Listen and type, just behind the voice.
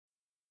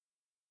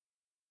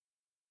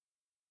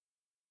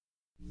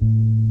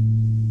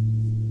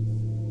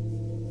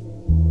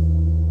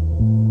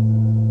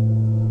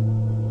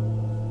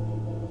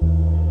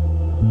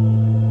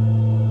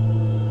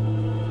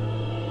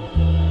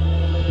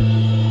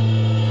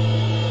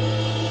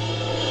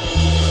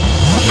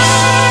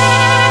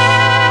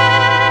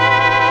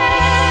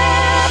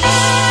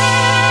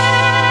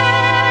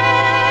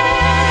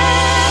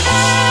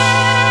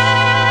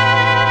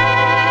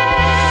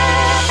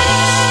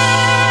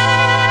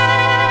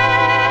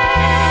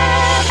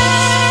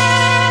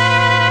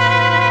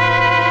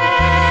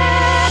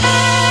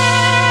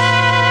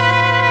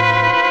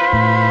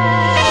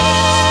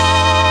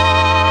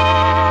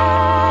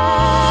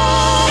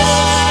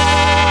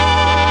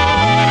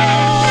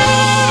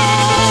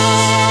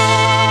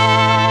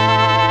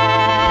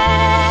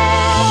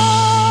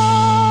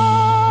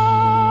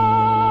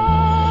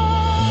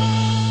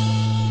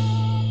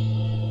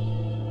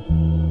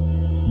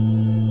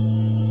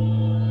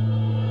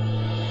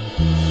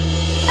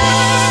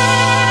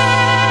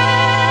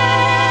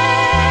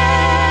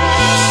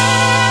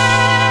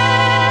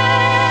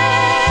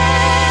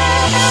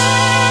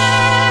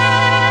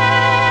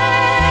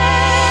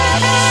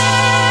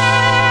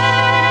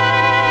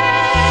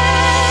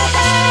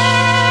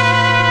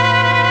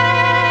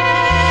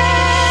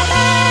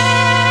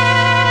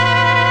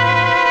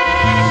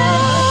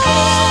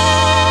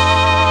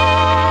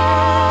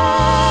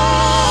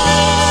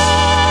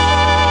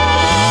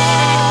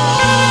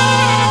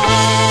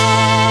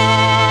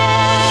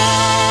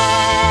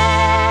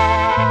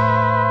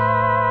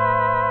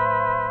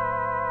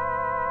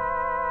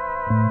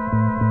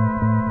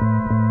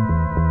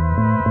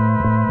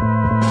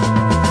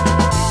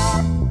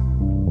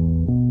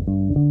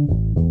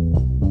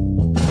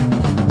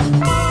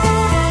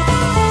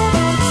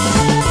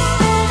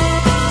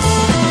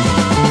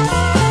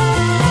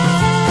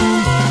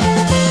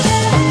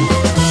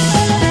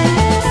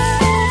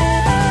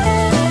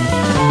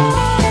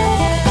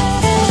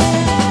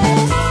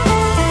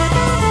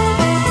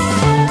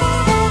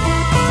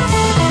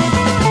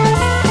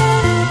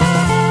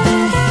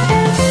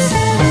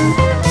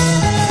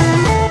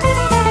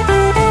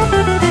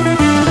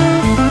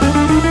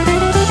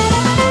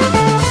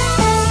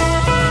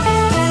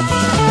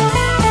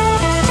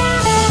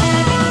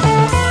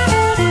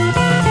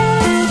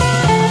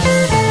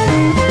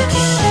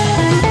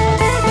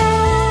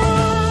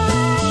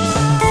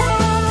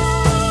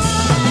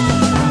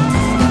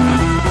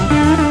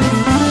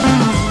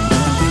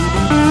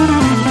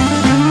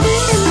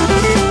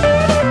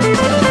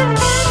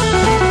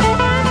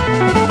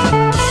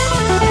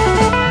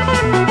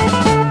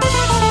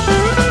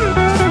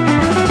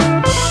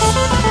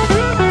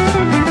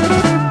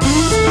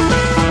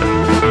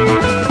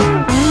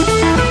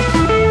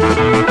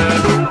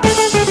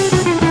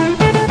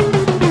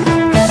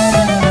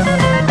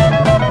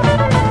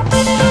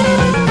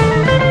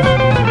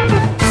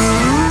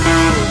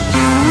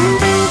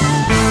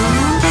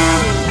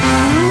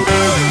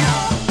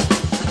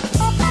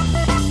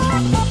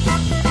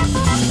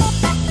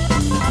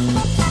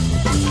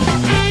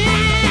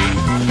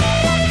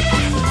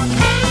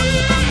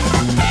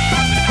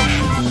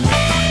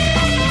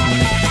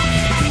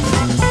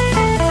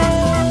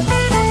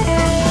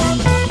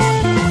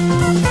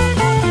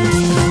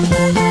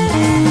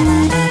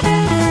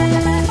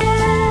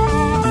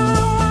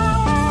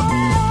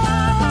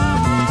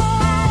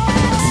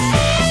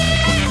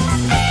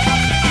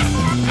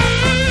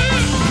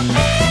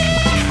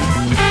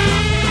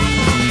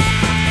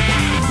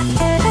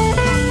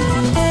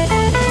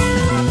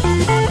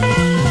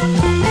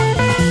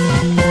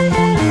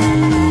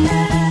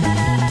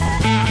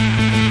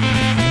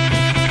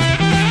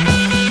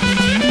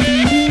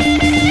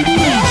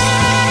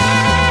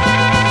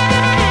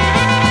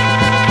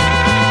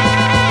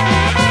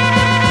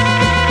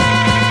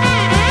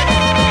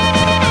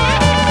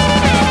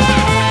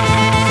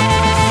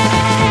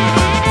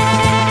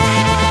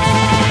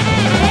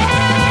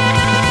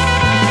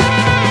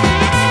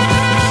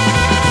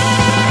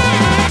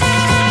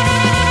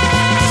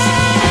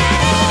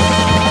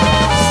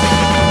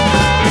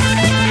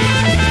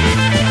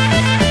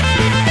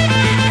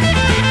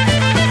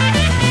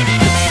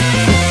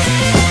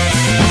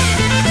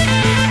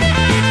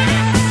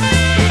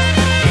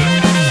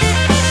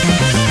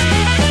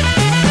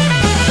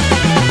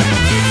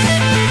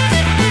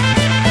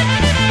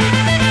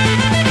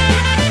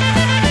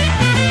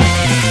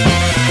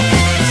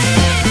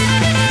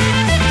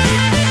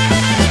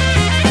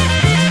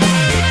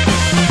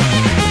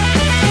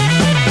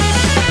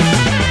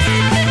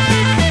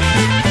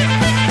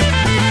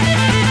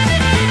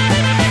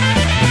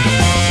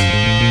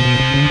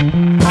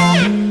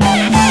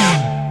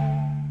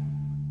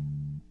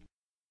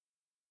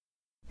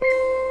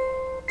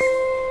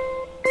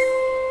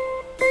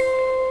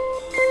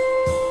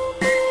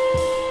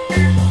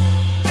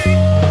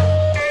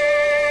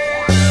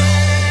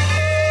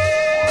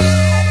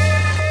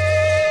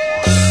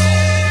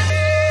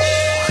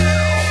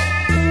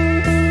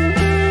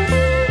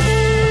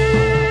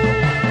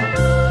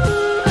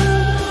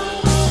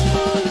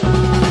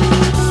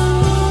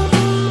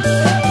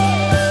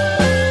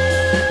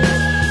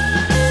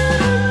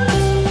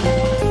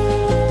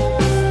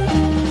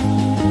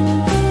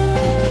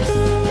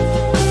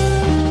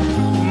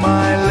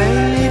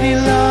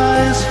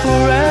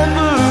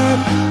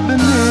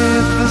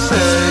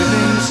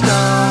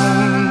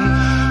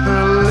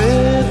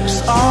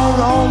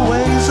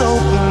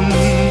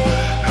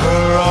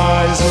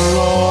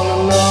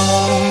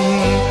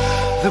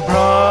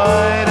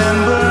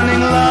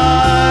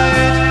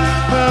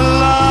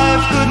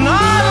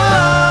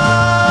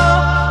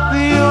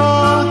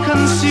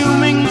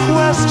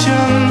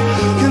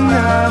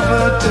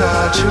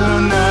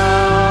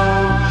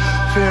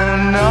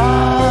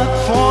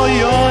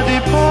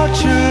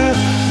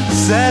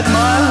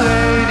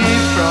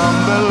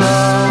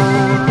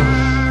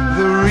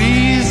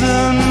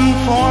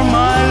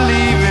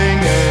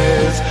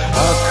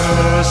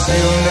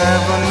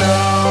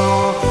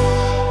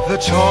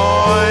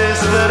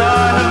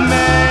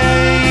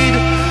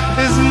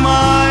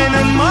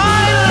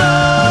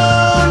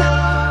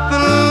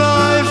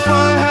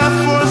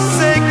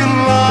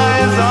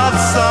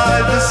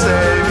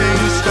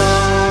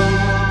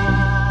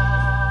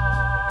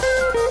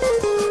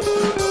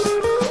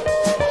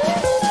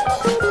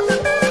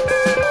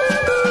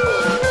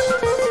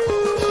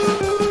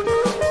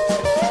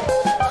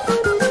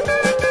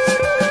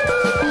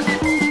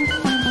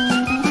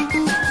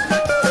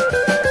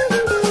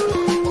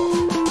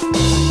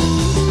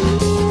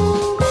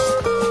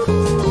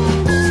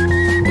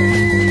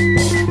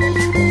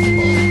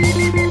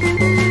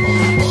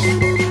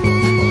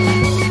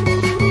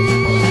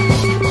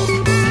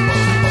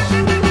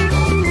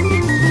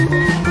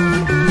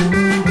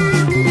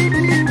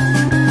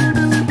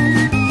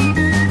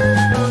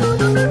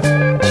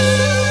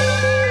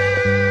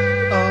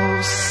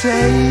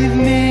save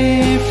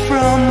me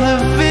from the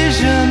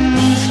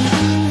visions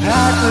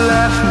that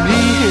left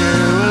me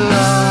here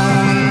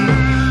alone.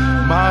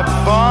 My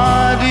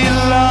body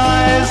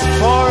lies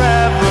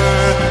forever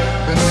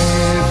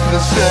beneath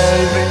the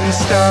saving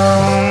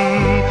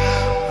stone.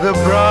 The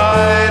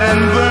bright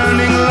and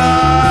burning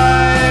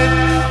light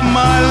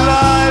my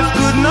life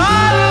could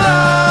not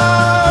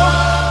allow.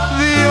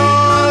 The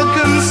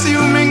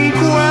all-consuming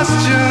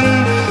question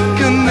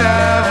can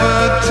never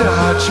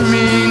touch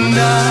me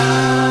now.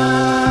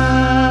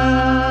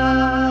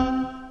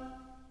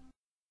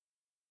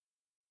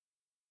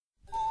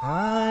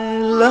 I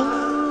love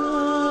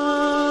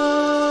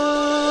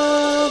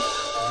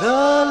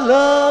the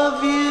love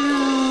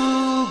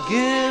you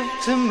give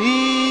to me.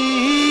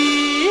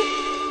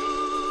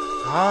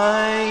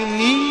 I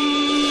need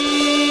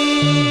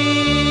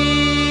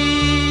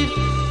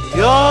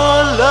your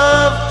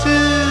love to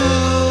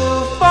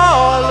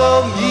follow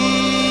me.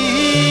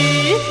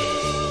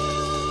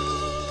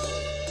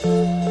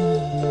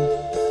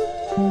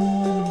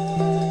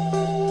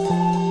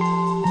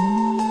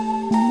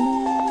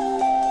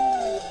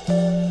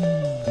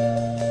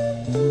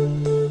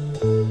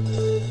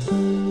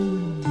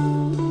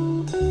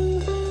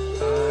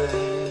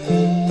 I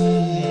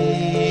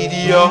need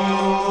your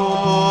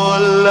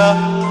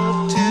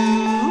love to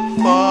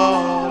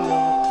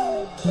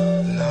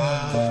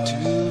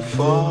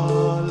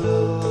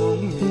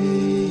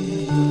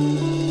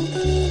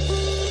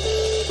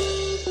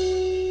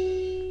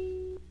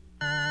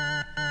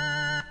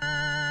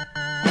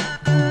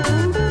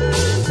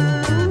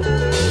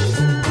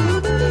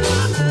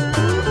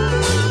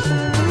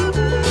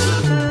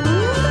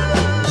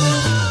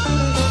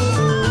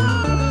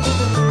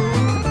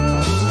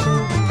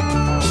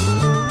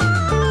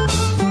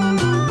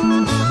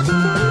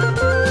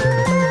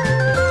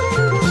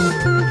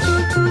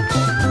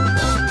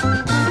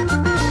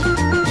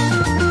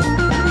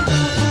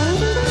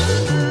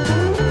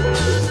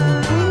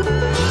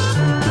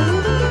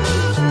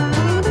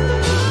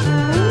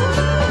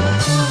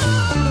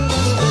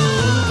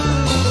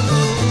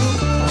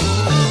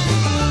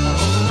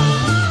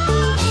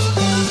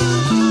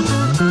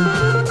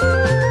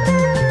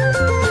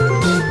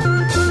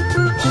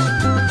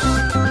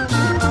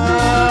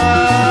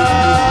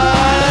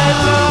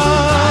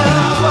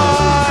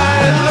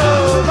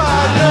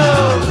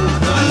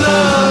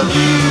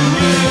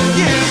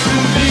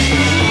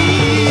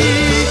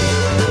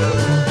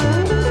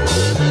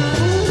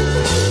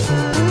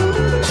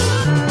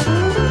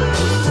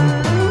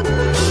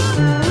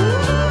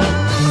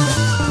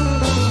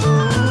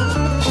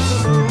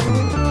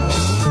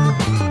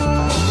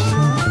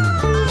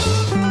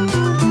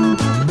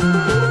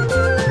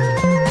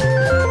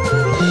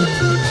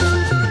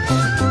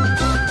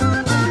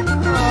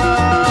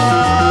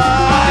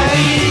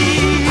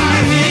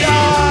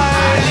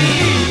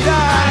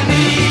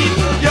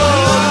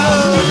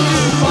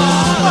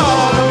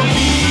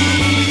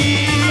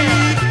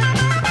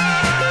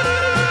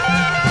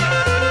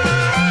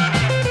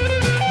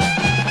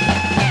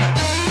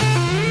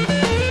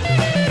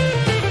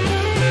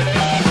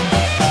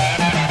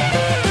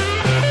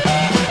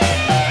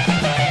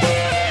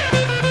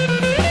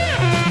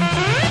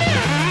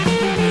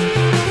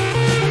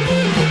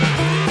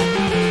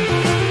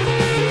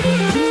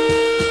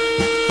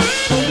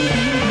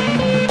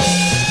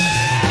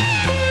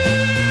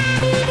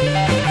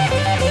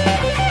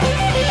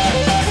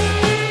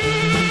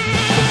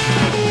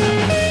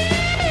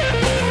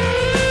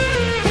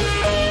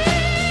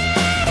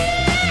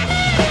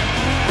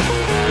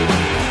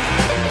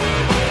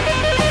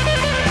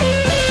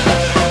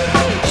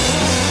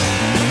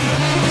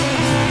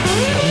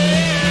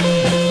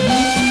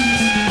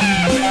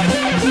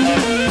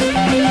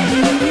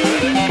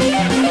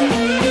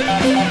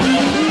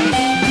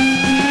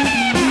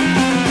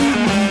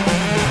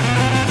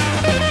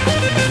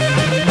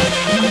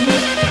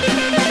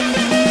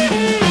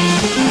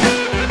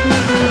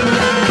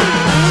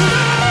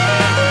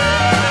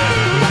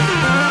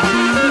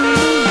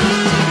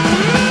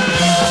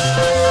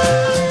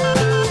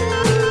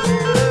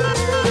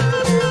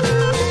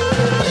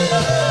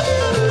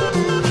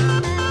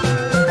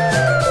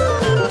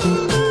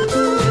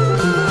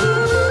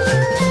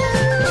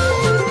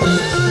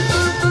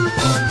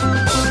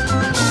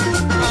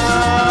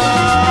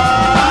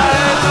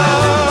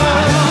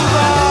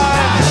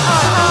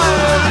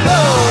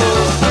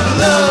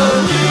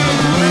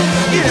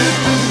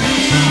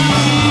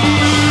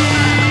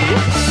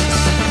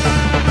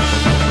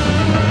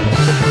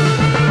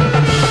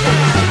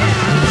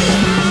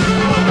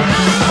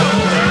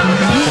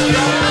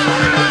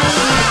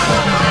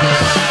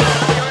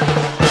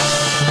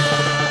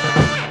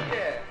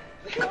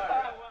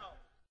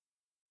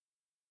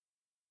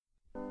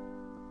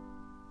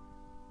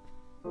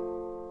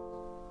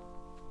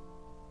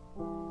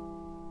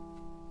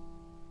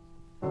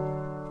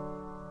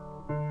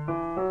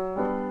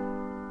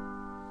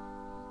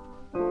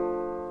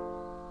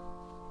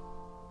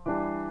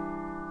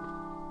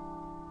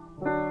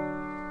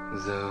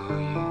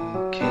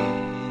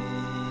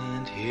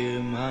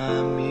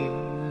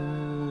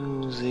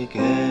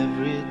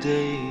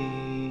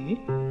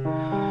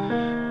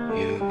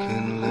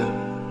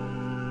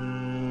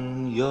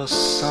your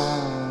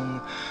song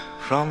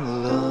from the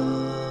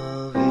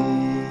love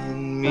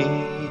in me.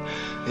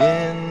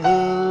 In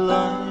the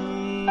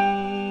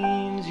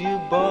lines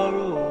you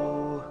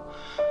borrow,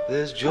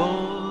 there's joy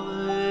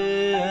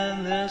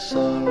and there's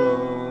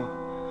sorrow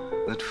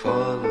that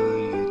follow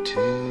you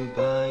two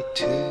by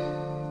two,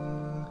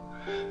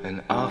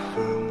 and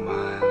offer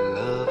my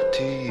love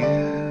to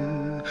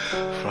you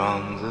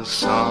from the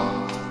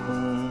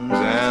songs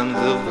and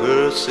the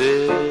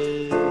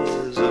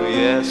verses of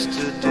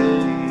yesterday.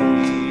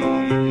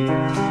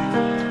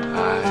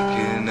 I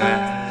can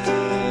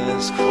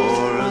ask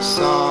for a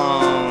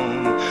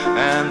song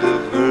and a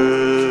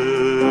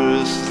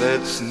verse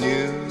that's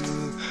new,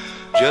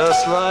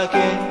 just like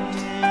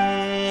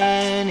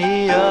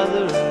any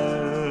other.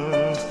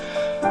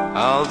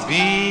 I'll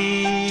be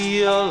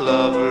your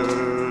lover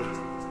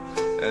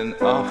and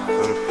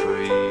offer for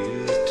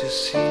you to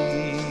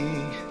see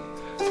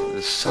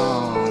the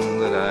song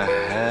that I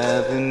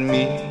have in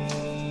me.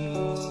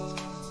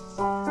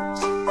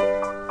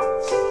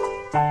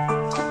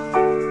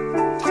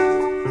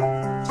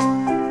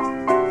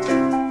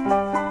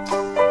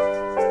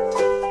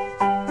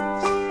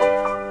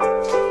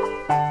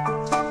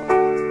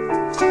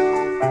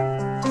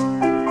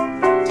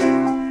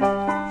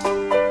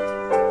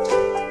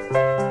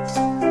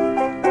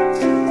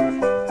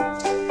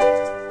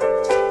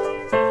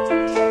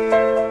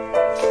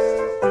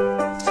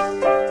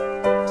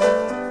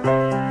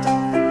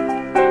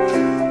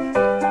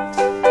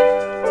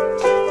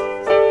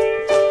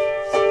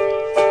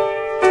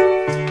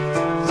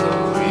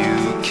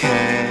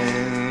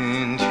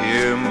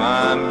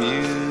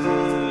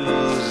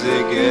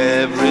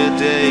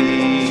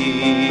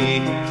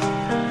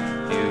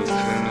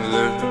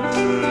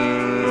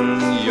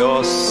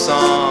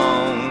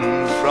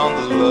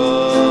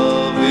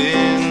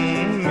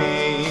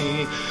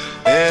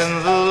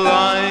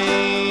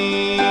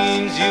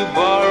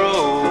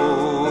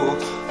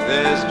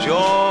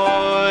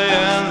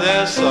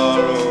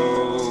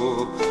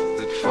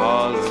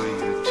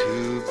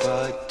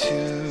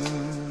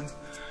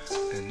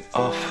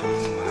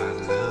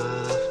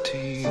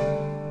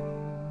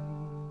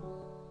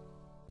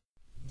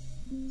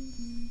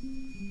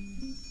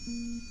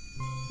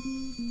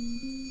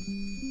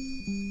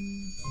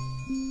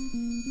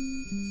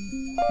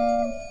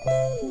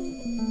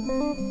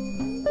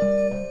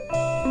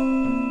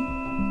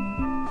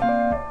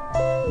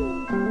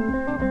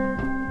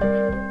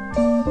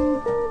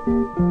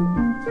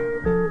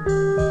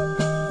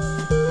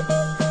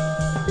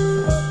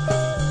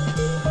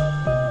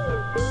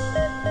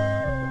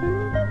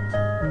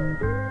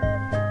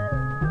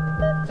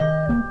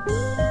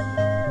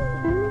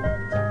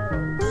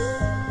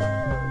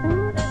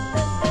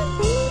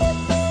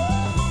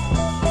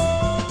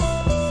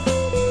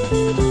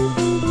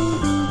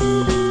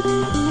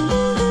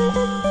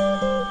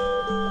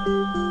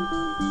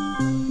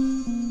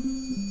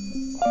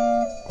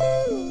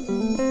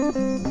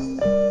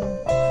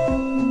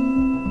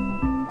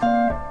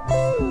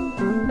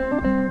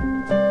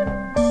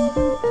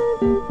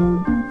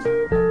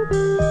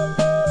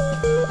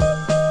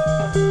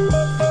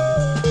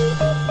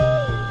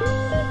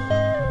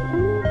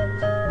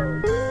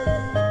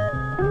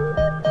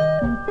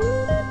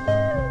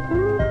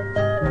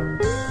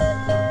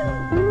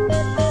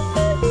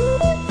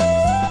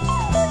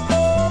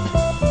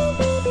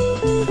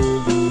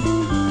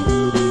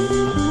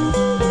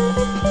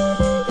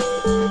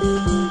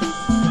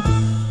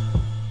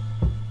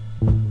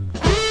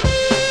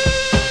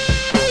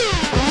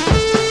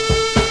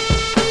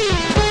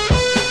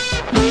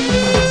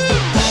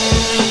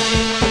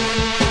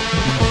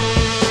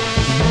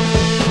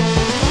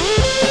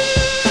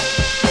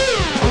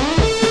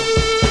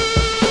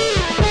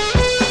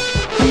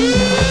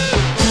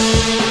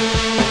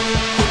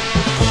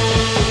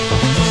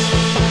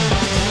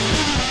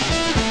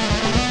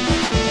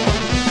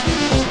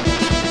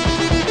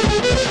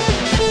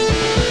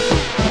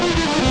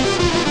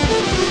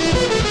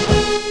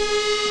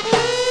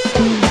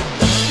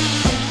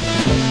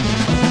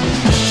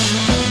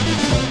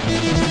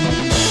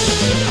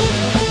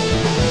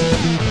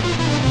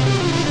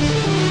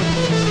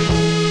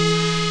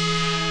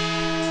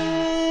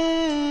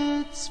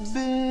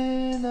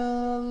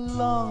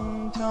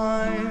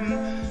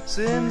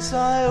 since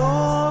I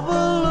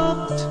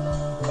overlooked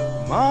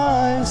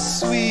my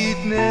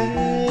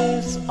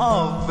sweetness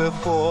of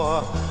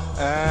before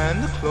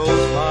and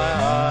closed my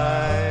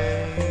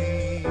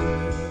eyes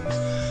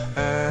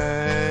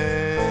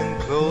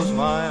and closed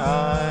my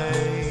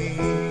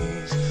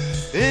eyes.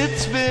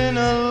 It's been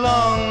a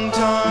long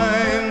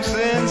time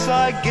since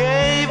I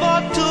gave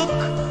or took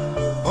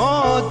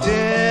or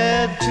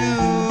dared to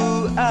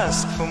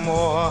ask for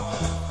more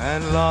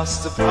and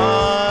lost the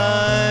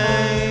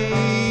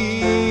prize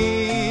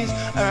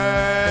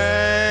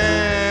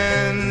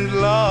and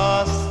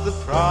lost the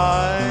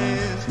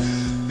prize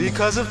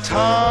because of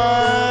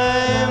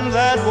time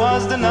that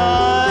was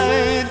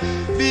denied,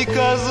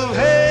 because of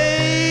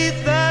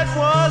hate that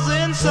was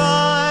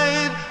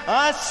inside.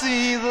 I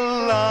see the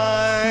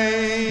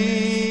light.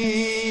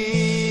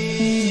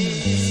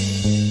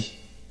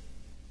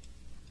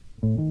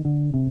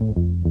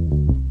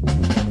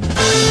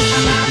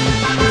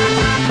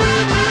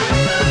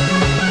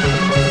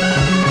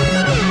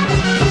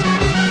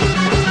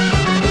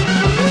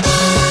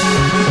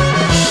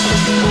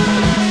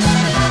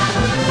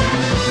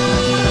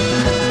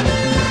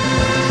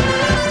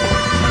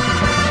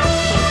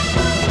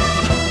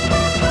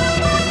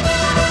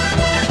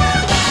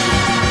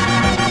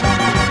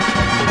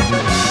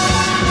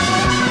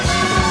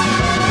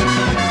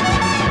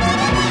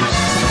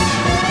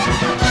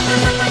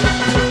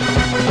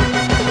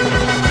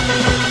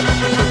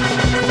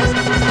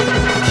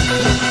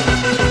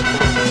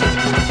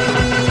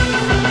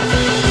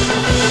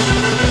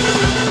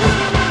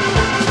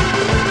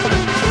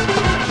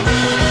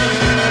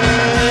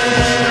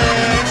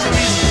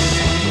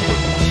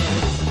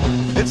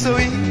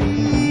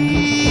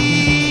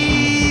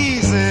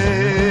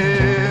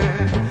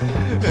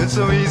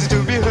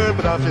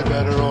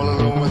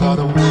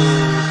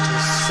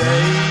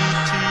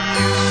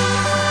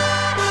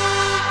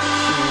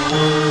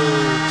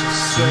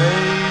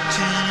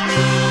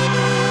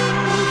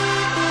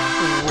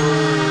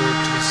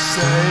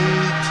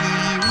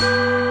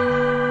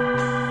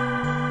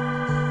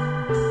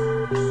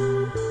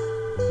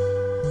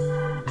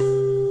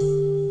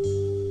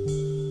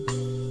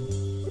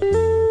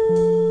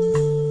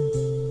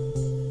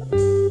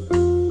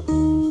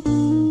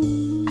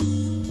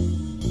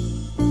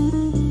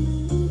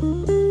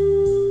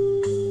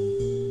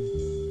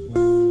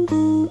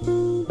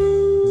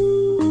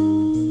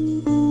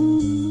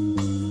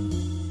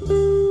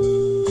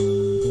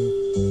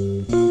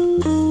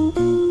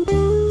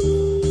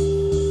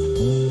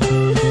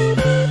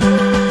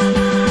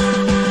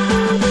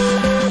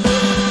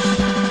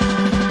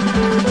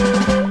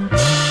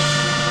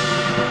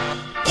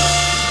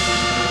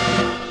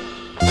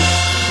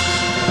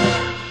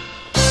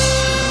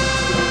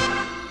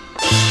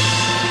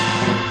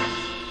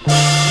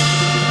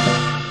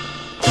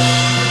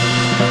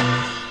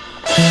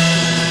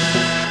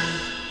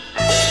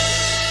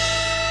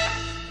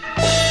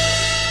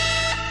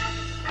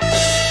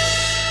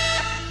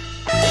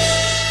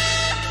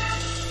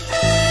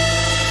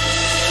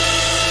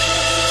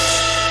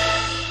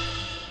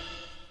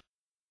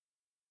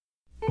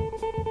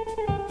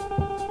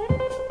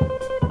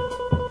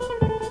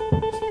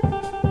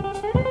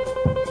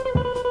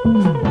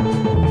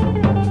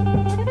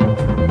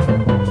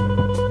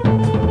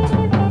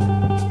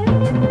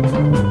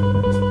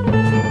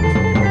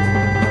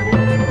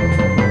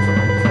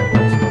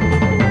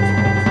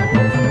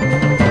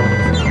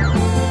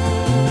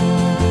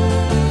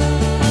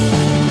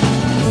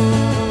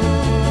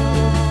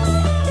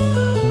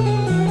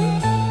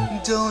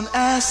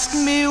 Ask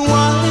me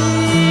why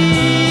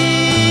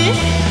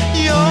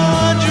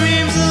your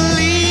dreams are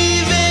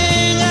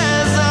leaving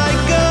as I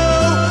go,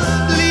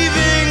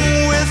 leaving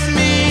with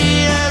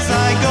me as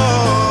I go.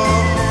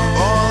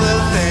 All the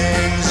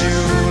things you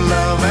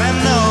love and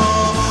know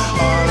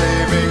are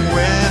leaving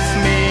with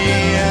me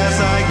as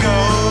I go,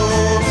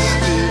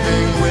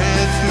 leaving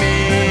with me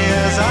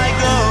as I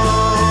go,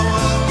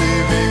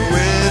 leaving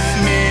with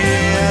me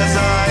as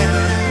I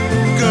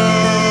go.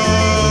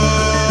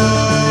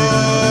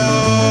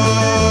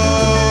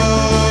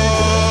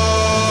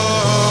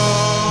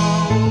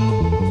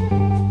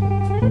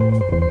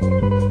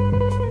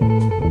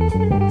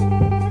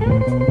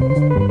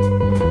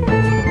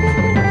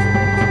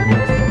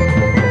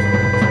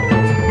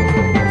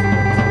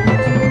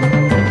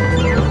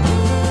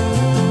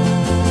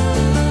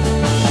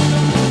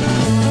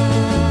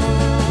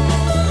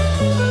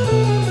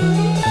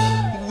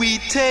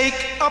 Take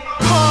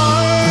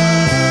apart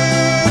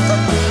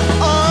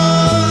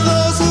all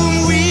those whom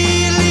we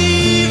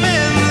leave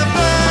in the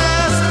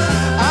past.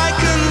 I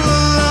can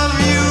love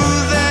you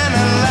then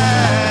at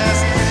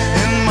last.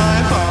 In my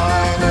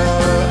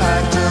final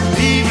act of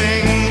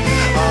leaving,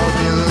 I'll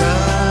be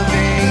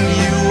loving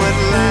you at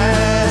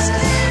last.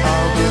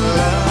 I'll be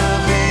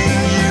loving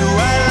you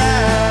at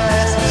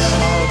last.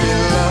 I'll be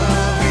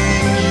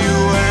loving you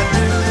at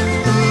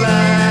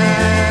last.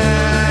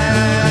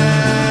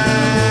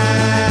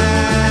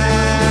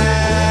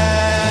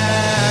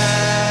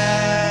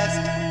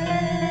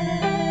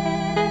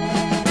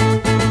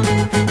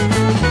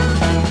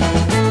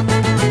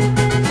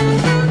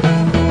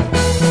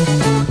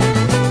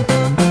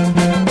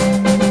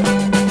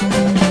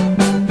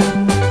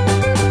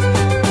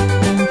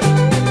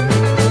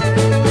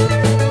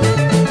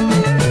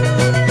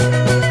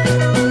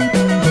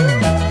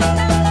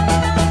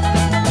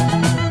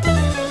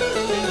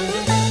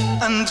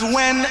 And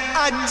when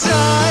I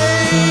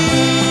die,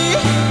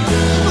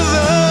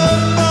 the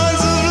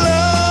bonds of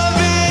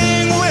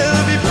loving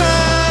will be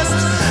past,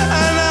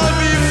 and I'll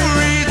be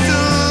free to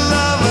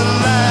love at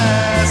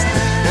last.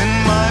 In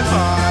my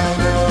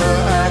final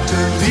act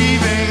of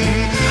leaving,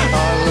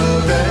 I'll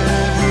love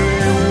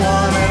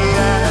everyone at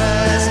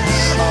last.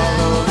 I'll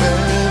love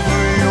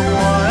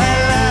everyone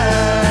at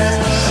last.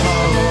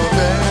 I'll love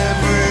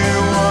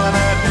everyone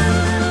at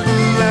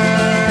last.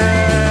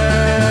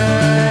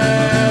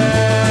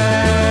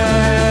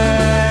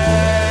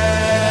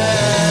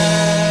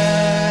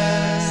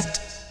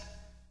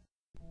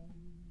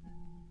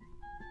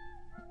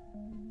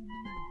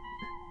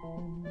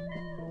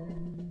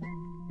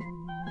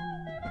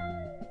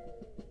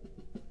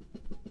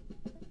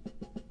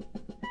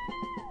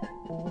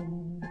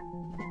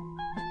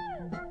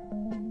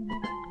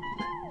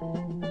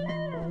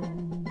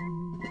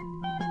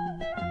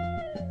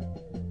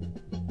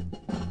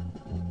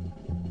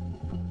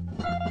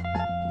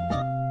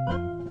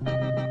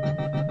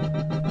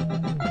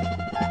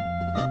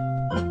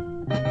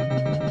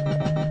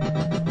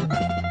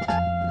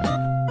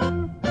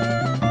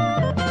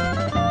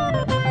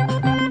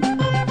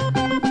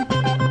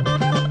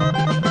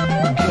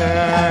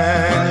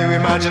 Can you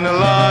imagine a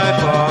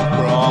life of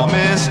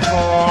promise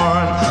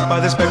torn by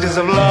the specters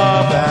of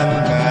love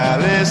and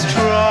malice?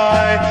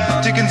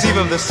 Try to conceive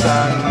of the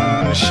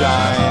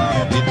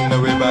sunshine eaten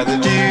away by the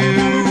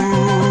dew.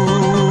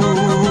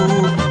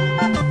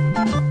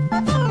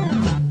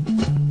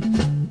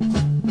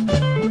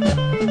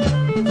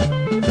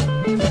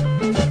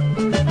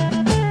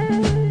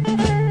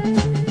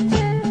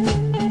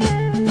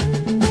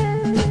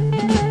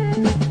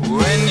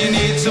 When you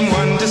need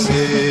someone to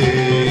say,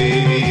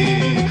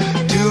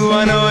 do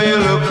I know you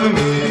look for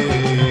me?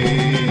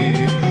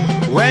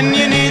 When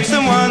you need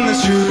someone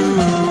that's true,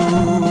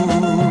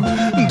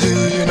 do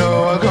you know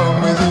I'll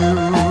come with you?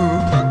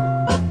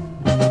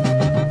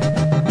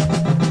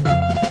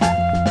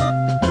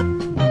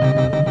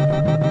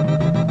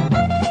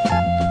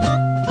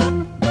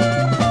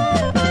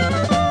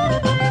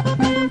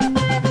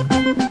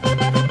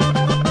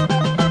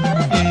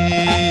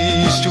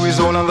 Each to his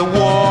own and the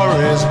war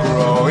is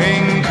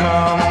growing.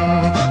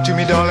 Come to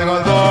me, darling,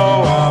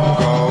 although I'm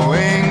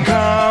going.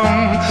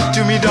 Come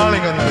to me,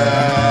 darling, and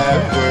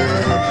never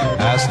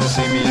ask to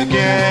see me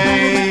again.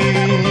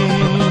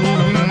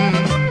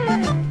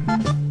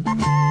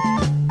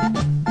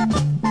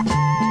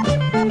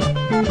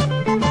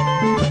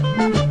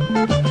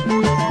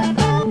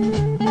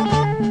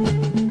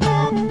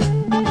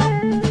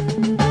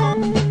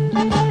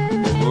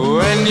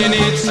 When you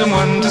need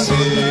someone to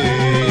see,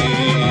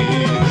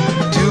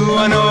 do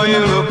I know you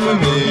look for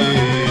me?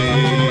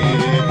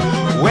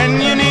 When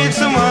you need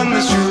someone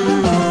that's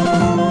true,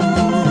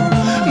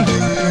 do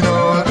you know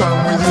I'll come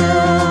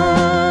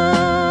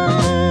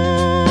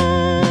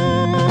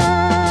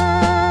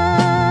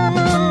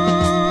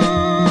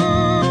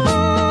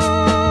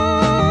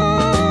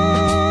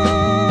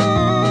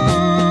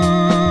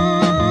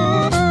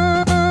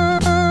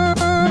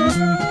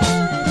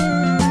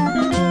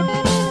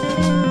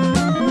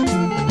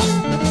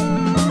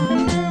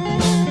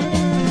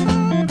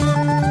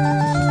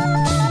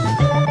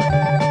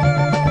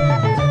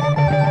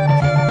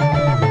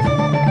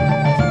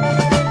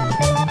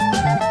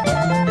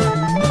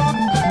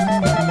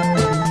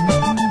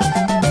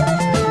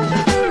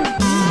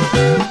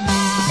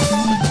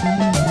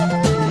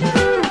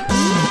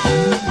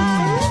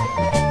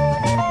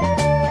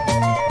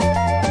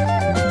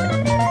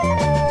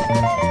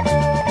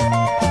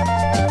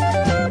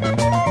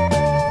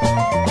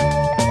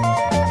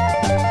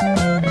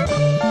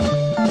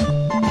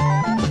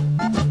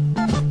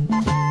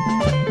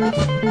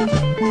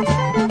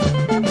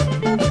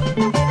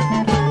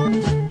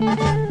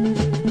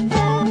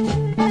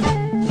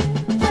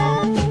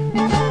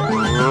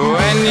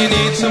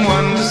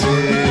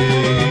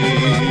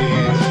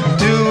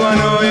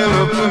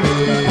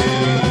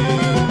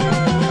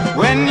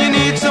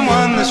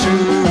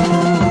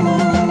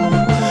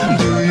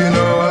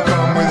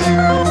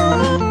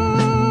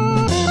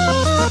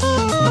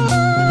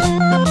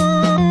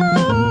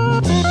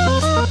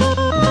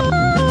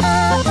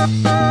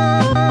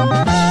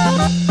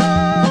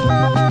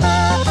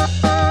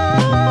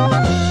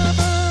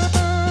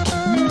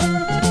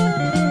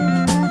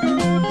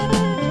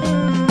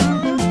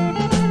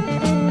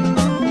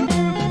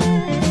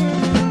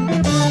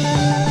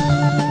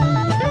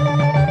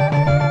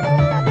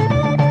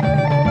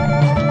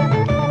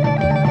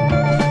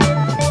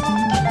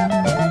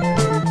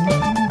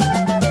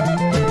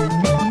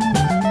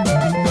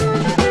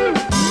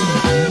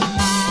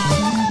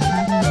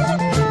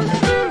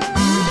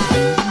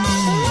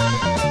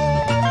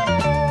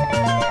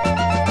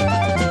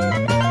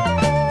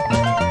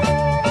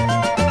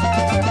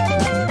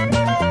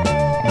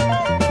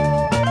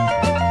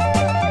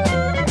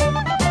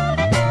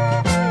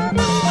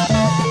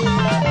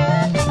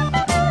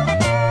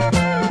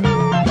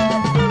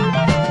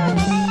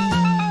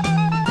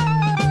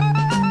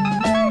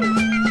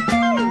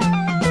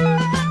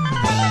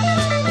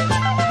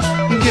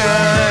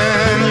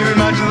Can you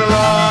imagine the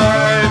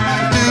life?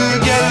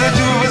 Together the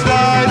two of us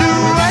died away.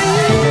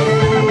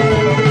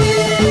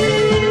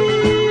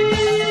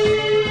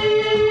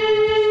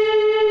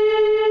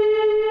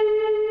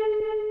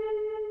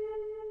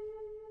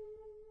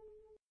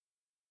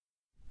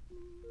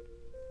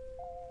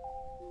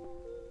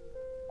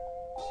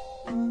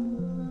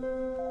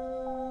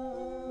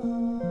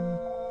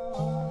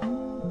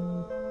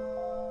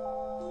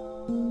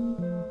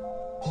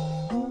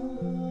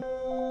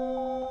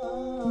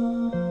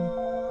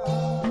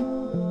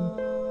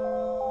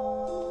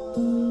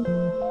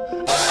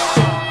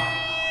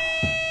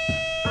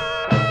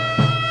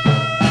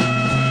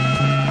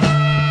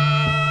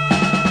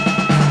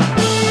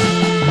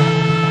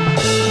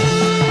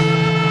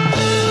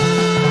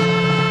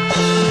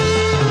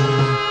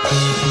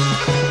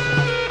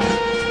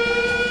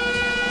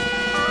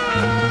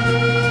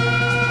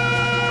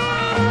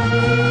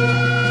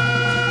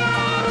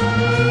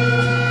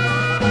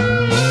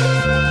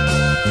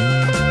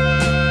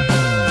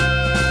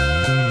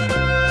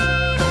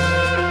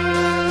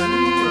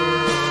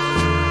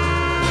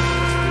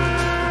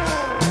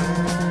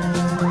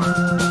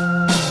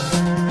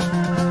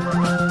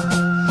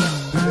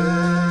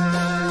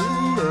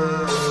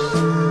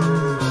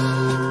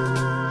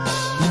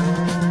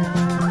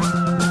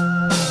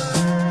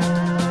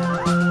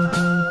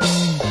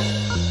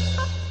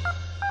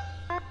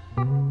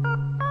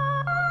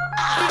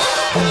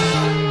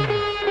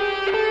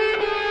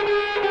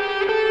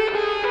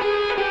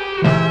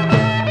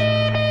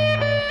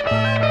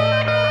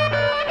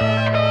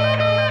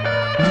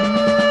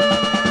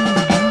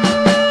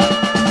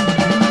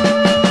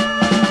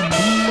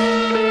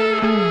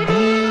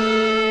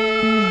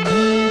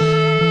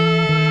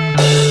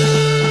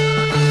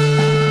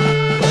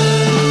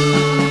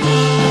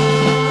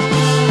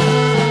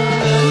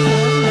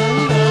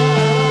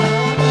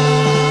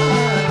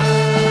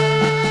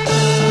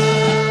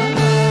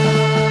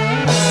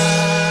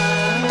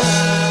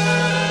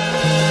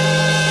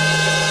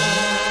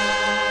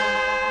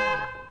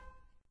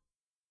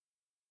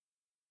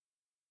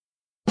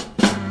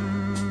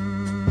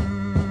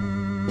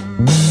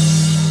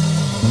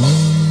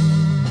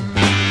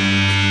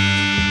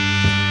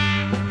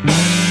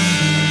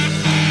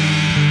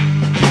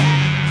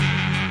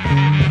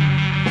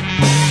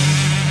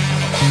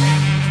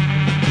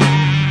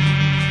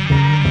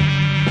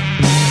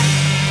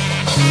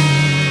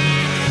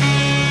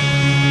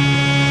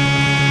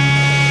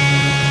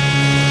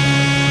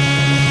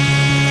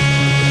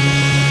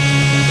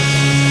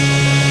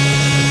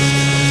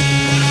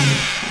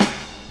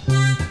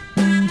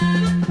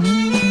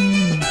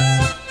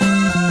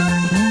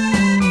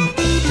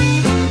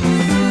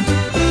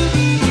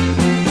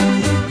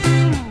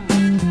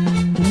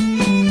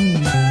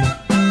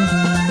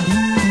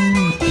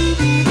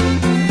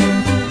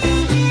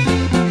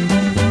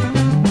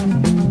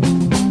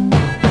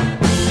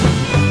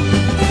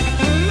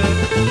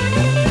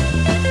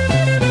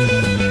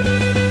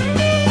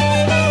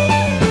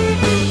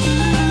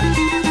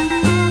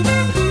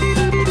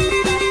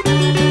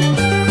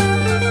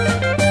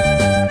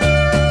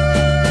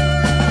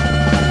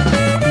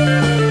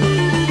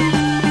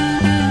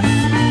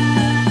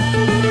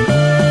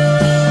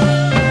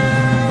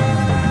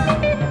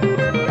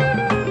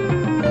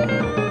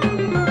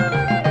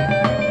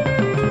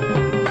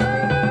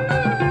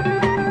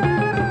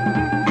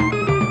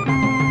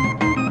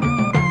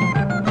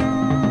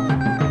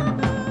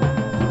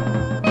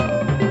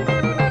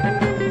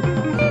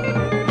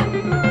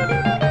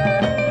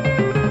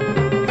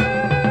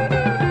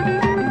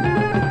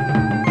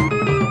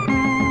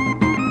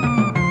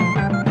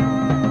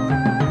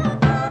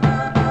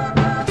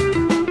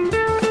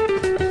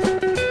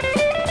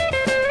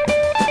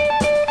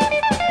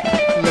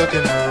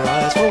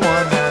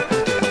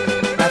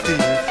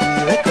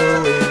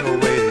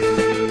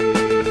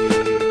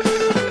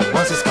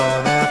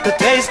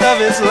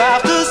 its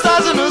laughter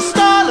stars in a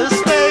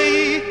starless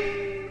day.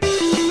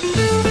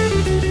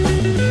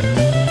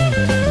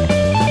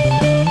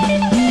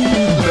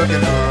 Look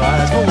in her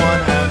eyes for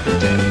one happy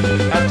day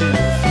after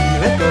you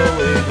feel it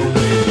going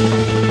away.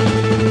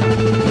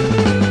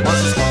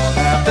 Once it's gone,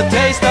 have the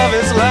taste of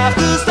its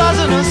laughter stars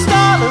in a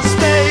starless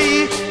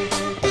day.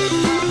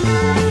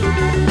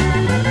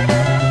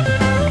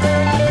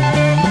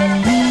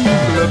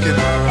 Look in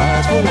her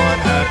eyes for one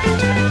happy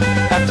day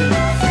after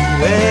you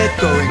feel it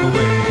going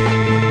away.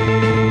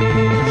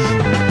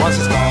 Once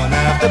it's gone,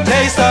 have the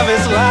taste of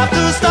its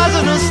laughter stars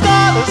in a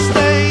starless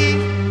day.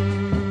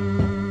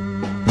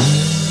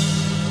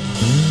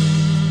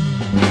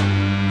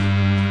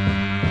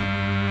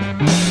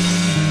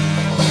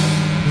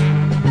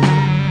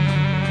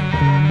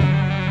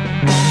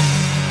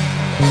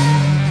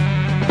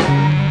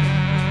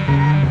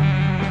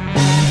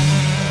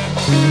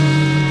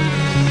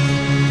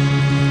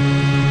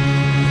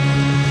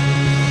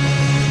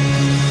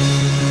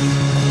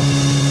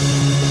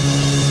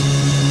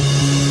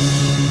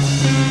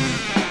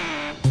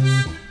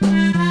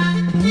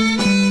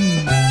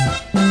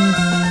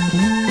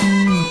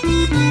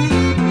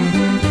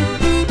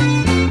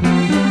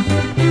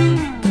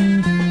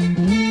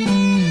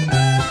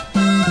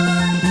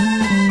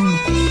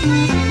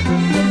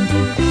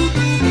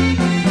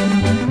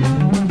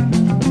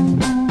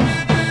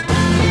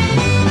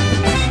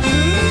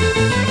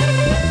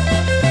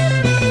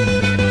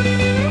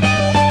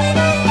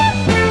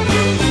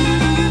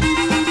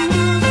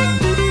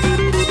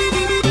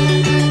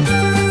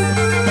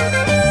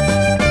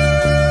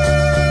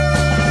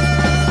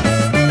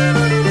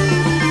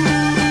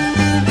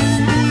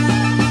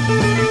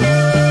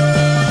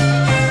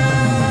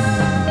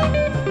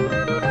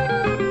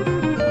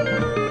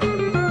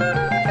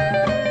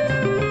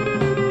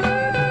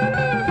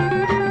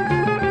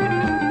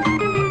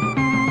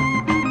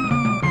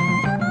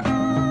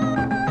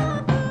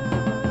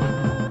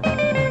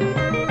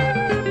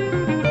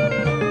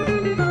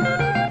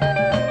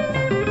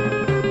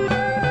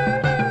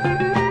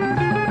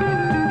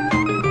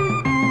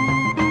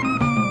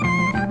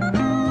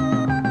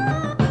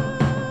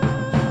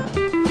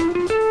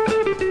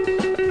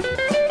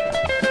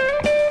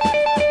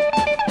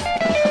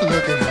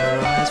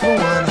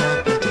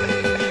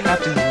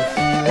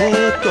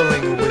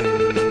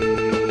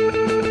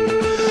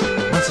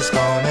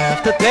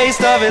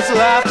 Taste of its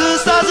laughter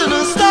starts in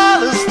a star.